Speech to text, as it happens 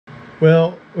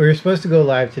Well, we were supposed to go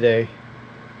live today,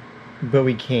 but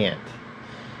we can't.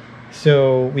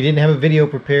 So we didn't have a video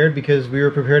prepared because we were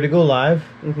prepared to go live.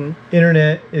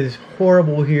 Internet is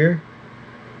horrible here.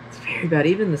 It's very bad.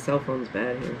 Even the cell phone's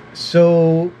bad here.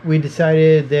 So we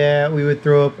decided that we would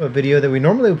throw up a video that we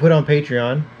normally would put on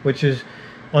Patreon, which is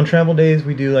on travel days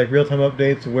we do like real-time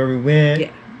updates of where we went.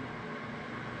 Yeah.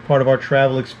 Part of our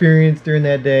travel experience during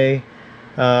that day.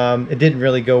 It didn't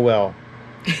really go well.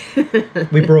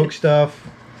 We broke stuff.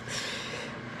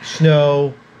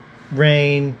 Snow,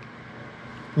 rain,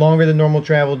 longer than normal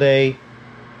travel day.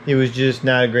 It was just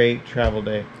not a great travel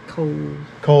day.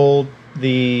 Cold.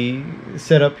 The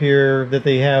setup here that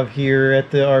they have here at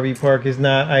the RV park is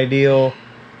not ideal.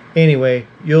 Anyway,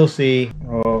 you'll see.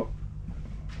 Oh,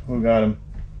 who got him?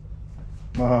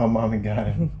 Oh, Mommy got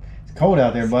him. It's cold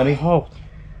out there, buddy. Oh.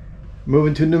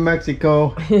 Moving to New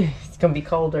Mexico. It's gonna be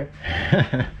colder.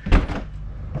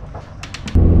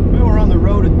 We were on the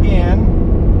road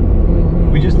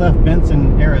again. We just left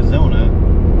Benson, Arizona.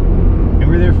 And we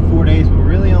were there for 4 days, but we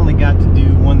really only got to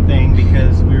do one thing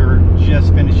because we were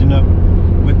just finishing up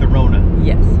with the Rona.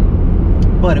 Yes.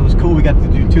 But it was cool, we got to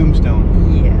do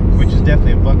Tombstone. Yes. Which is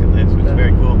definitely a bucket list, which is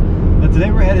very cool. But today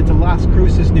we're headed to Las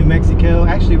Cruces, New Mexico.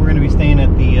 Actually, we're going to be staying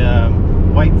at the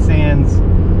White Sands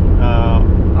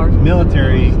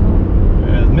military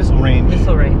missile range.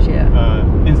 Missile range,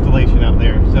 yeah. Installation out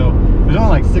there. So there's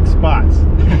only like 6 spots.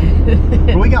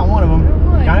 But we got one of them.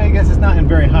 I guess it's not in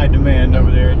very high demand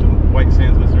over there at the White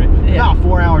Sands missile range. Yeah. About a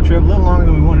 4-hour trip, a little longer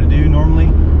than we wanted to do normally.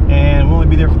 And we'll only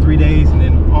be there for 3 days and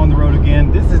then on the road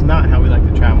again. This is not how we like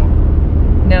to travel.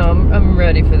 No, I'm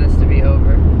ready for this to be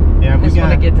over. Yeah, I just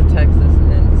want to get to Texas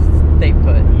and then stay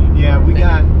put. Yeah, we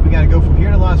got to go from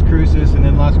here to Las Cruces and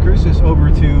then Las Cruces over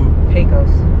to Pecos.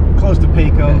 Close to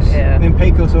Pecos. Yeah. And then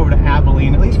Pecos over to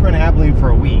Abilene. At least we're in Abilene for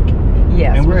a week.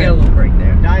 Yes, and we'll get a little break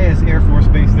there. Dias Air Force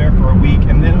Base there for a week,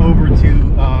 and then over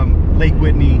to Lake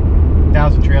Whitney,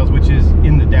 Thousand Trails, which is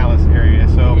in the Dallas area.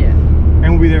 So, yeah.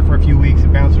 And we'll be there for a few weeks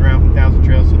and bounce around from Thousand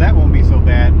Trails, so that won't be so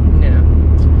bad. No.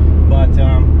 But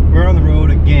we're on the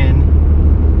road again,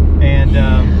 and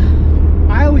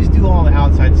I always do all the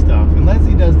outside stuff, and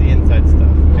Leslie does the inside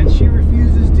stuff, and she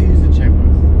refuses to use the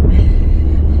checklist.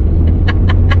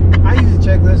 I use a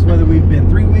checklist whether we've been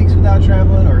 3 weeks without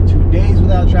traveling or 2 days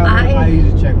without traveling. I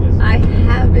use a checklist. I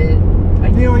have it.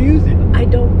 You don't use it. I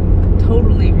don't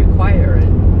totally require it.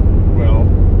 Well,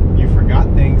 you forgot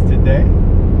things today.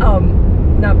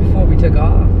 Not before we took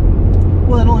off.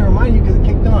 Well, it only reminded you because it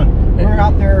kicked on. We were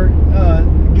out there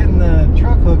getting the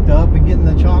truck hooked up and getting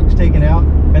the chocks taken out,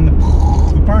 and the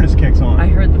furnace kicks on. I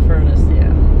heard the furnace,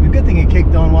 yeah. The good thing it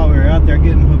kicked on while we were out there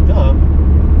getting hooked up,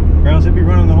 or else it'd be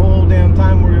running the whole damn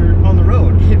time we're on the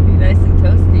road. It'd be nice and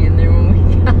toasty in there when we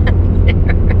got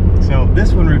there. So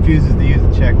this one refuses to use the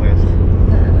checklist.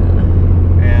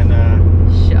 And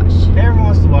shush. every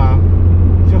once in a while,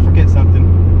 she'll forget something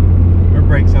or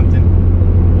break something.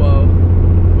 Whoa.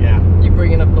 Yeah. You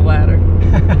bringing up the ladder?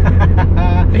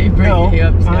 Are you bringing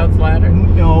up Scout's ladder?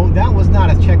 No, that was not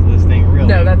a checklist thing, really.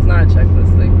 No, that's not a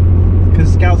checklist thing.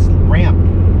 Because Scout's ramp,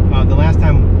 the last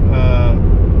time,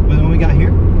 was it when we got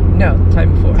here? No,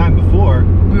 time before. Time before.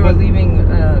 We were leaving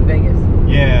Vegas.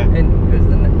 Yeah. And it was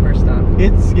the first stop.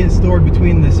 It gets stored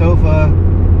between the sofa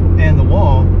and the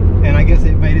wall, and I guess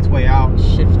it made its way out.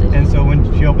 Shifted. And so when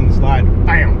she opened the slide,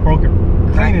 bam, broke it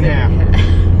clean in half.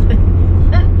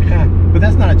 But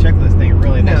that's not a checklist thing,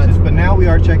 really. That's just. But now we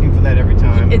are checking for that every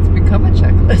time. It's become a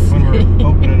checklist when we're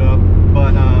opening it up.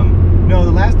 But no,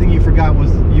 the last thing you forgot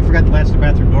was you forgot to latch the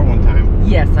bathroom door one time.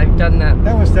 Yes, I've done that.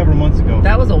 That was several months ago.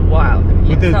 That was a while ago.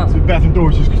 With the bathroom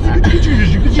doors just the whole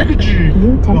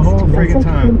friggin'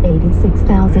 time. Yeah,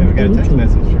 we got a text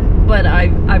message. But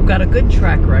I've got a good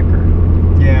track record.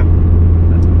 Yeah.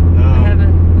 I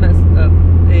haven't messed up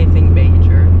anything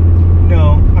major.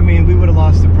 No, I mean, we would have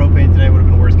lost the propane today, would have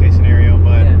been a worst case scenario,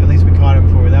 but at least we caught it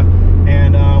before we left.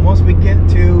 And once we get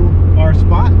to our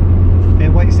spot at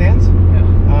White Sands,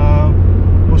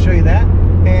 we'll show you that.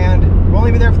 And we'll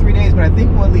only be there for 3 days, but I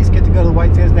think we'll at least get to go to the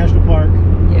White Sands National Park.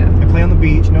 Yeah. And play on the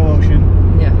beach, no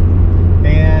ocean. Yeah.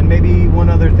 And maybe one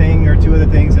other thing or 2 other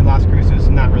things in Las Cruces,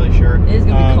 not really sure. It is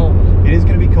going to be cold. It is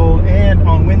going to be cold, and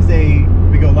on Wednesday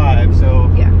we go live, so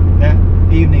that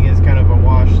evening is kind of a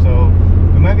wash. So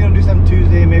we might be able to do something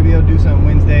Tuesday, maybe I'll do something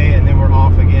Wednesday, and then we're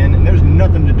off again. And there's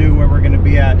nothing to do where we're going to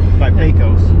be at by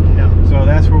Pecos. No. So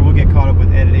that's where we'll get caught up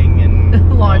with editing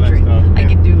and laundry. All that stuff. I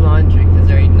could do laundry because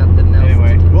there ain't nothing else.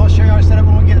 Anyway, to do. we'll show you our setup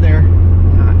when we get there.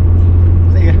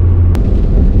 See ya.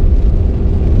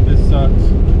 This sucks.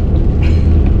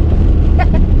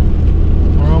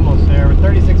 We're almost there. We're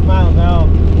 36 miles out.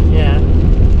 Yeah.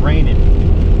 Raining.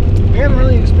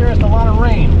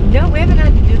 No, we haven't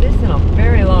had to do this in a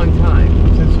very long time.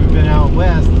 Since we've been out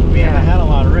west, we haven't had a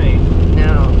lot of rain.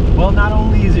 No. Well, not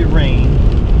only is it rain,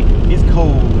 it's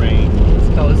cold rain. It's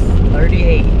close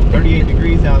 38. 38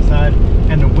 degrees outside,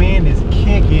 and the wind is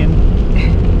kicking.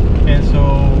 And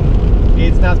so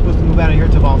it's not supposed to move out of here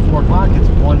until about 4 o'clock. It's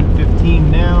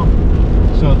 1:15 now.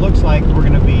 So it looks like we're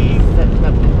going to be setting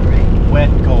up in the rain. Wet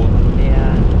and cold.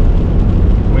 Yeah.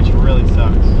 Which really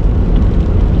sucks.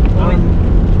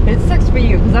 It sucks for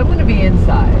you because I'm going to be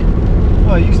inside.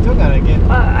 Well, you still got to get...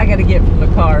 I got to get from the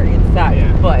car inside,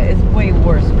 yeah. But it's way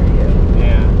worse for you.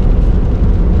 Yeah.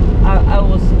 I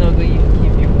will snuggle you and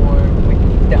keep you warm when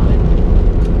you're done.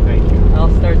 Thank you.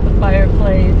 I'll start the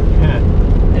fireplace.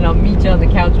 And I'll meet you on the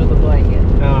couch with a blanket.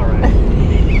 All right.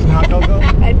 Some hot cocoa?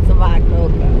 It's some hot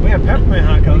cocoa. We have peppermint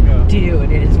hot cocoa.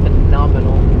 Dude, it is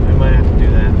phenomenal. I might have to do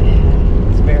that. Yeah,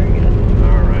 it's very good.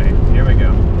 All right, here we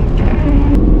go.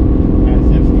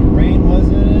 As if the rain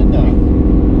wasn't enough.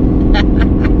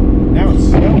 Now it's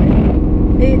snowing.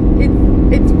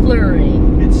 It's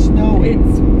flurrying. It's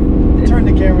snowing. Turn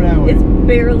the camera that way. It's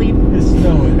barely. It's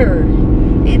snowing.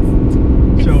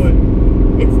 Show it.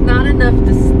 It's not enough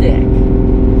to stick.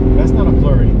 That's not a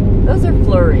flurry. Those are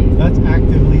flurries. That's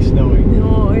actively snowing.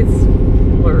 No, it's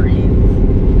flurries.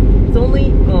 It's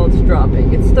only, oh, it's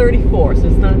dropping. It's 34, so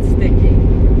it's not sticking.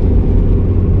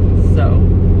 So.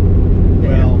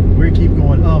 Well, we keep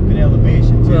going up in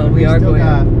elevation too. Well, we are still going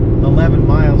got 11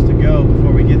 miles to go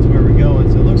before we get to where we're going.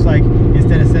 So it looks like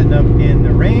instead of setting up in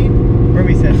the rain, we're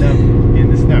going to be setting up in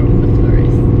the snow. The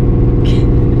flurries.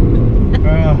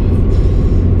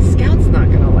 Scout's not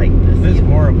going to like this. This is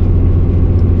horrible.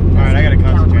 Alright, I got to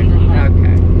concentrate.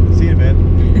 Okay. See you in a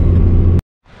bit.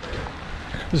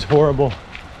 This is horrible.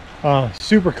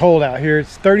 Super cold out here.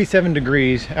 It's 37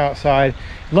 degrees outside.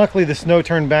 Luckily the snow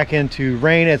turned back into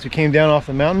rain as we came down off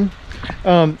the mountain.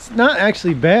 It's not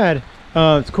actually bad.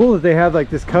 It's cool that they have like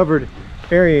this covered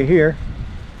area here,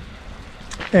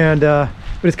 and but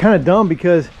it's kind of dumb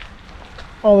because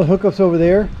all the hookups over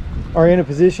there are in a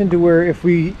position to where if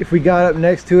we got up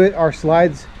next to it, our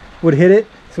slides would hit it.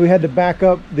 So we had to back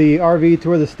up the RV to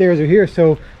where the stairs are here,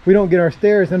 so we don't get our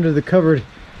stairs under the covered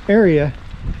area.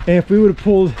 And if we would have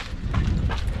pulled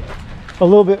a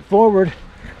little bit forward,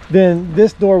 then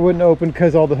this door wouldn't open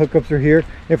because all the hookups are here.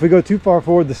 If we go too far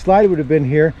forward, the slide would have been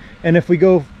here. And if we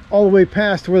go all the way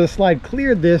past where the slide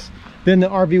cleared this, then the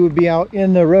RV would be out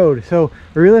in the road. So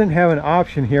we really didn't have an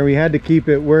option here. We had to keep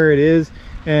it where it is.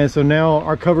 And so now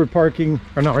our covered parking,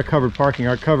 or not our covered parking,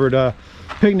 our covered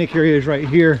picnic area is right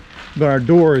here, but our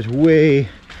door is way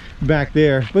back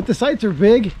there. But the sites are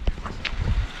big,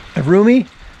 roomy,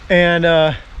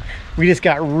 and we just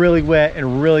got really wet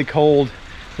and really cold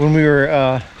when we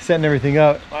were setting everything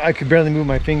up. I could barely move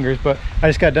my fingers, but I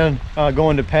just got done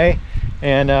going to pay,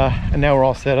 and now we're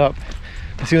all set up.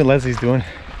 Let's see what Leslie's doing.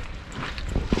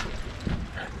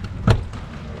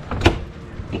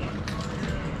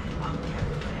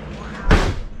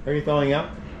 Are you thawing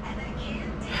out?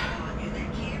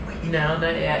 No,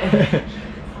 not yet.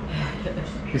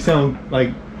 You sound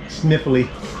like sniffly.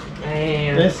 I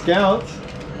am. Hey, Scouts.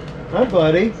 Hi,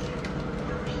 buddy.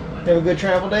 Have a good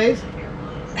travel days?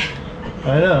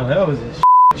 I know, that was a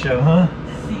show, huh?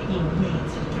 Seeking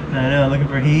heat. I know, looking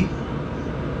for heat.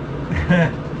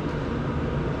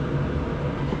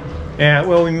 Yeah,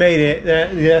 well, we made it.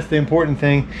 That's the important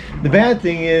thing. The bad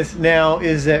thing is now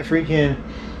is that freaking...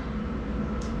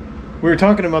 We were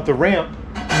talking about the ramp.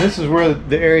 This is where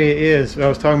the area is. I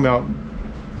was talking about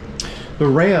the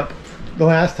ramp. The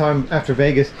last time after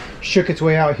Vegas shook its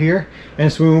way out here,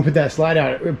 and so when we put that slide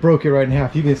out, it broke it right in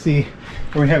half. You can see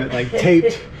where we have it like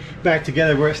taped back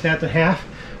together where it snapped in half.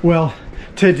 Well,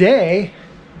 today,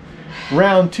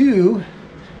 round 2,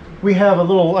 we have a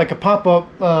little, like a pop-up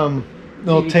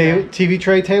little TV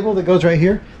tray table that goes right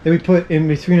here that we put in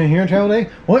between here and travel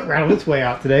day. Well, it rattled its way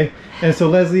out today, and so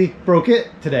Leslie broke it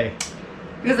today.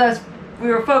 Because we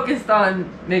were focused on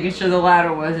making sure the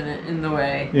ladder wasn't in the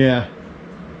way. Yeah.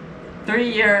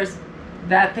 3 years,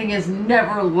 that thing has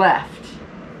never left.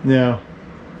 No.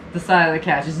 The side of the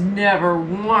couch. It's never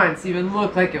once even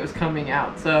looked like it was coming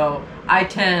out. So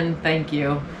I-10, thank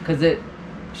you, because it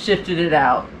shifted it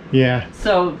out. Yeah.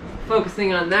 So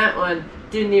focusing on that one,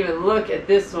 didn't even look at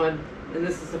this one, and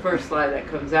this is the first slide that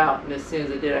comes out, and as soon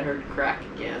as I did, I heard it crack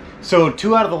again. So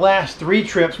 2 out of the last 3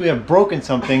 trips we have broken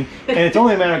something, and it's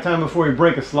only a matter of time before we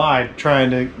break a slide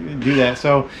trying to do that.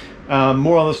 So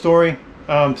moral of the story,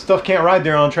 stuff can't ride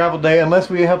there on travel day unless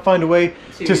we find a way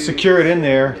to secure it in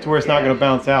there to where it's not going to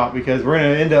bounce out, because we're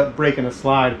going to end up breaking a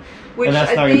slide. Which and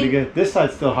that's not going to be good. This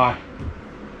side's still high.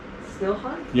 Still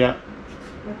high? Yeah.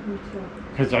 Let me tell.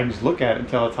 Because I just look at it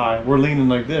until it's high. We're leaning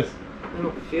like this. I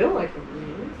don't feel like I'm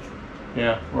leaning.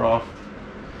 Yeah, we're off.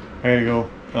 I gotta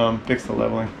go fix the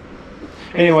leveling.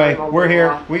 Anyway, we're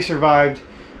here. We survived,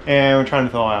 and we're trying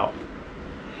to thaw out.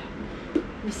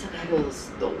 We still gotta go to the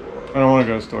store. I don't want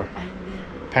to go to the store. I know.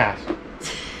 Pass.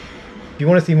 If you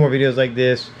want to see more videos like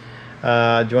this,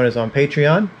 join us on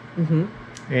Patreon.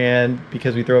 And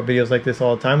because we throw up videos like this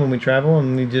all the time when we travel,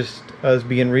 and we just us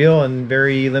being real and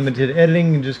very limited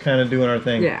editing and just kind of doing our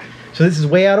thing. Yeah. So this is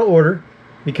way out of order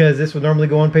because this would normally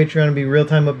go on Patreon and be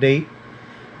real-time update,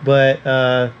 but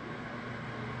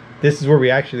this is where we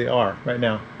actually are right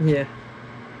now. Yeah.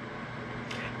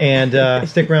 And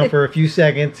stick around for a few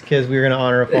seconds because we're going to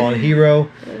honor a fallen hero.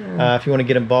 If you want to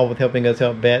get involved with helping us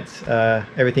help vets,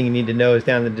 everything you need to know is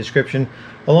down in the description,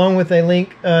 along with a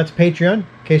link to Patreon in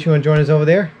case you want to join us over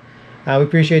there. We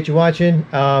appreciate you watching.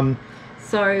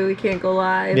 Sorry we can't go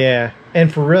live. Yeah,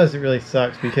 and for us it really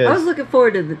sucks because I was looking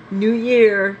forward to the new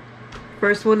year.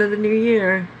 First one of the new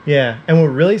year. Yeah, and what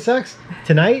really sucks,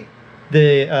 tonight,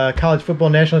 the college football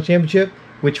national championship,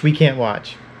 which we can't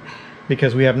watch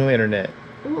because we have no internet.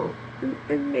 Oh,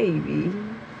 and maybe.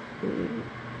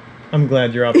 I'm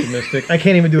glad you're optimistic. I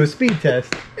can't even do a speed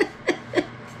test.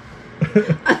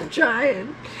 I'm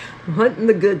trying. I'm hunting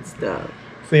the good stuff.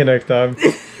 See you next time.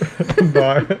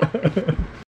 Bye.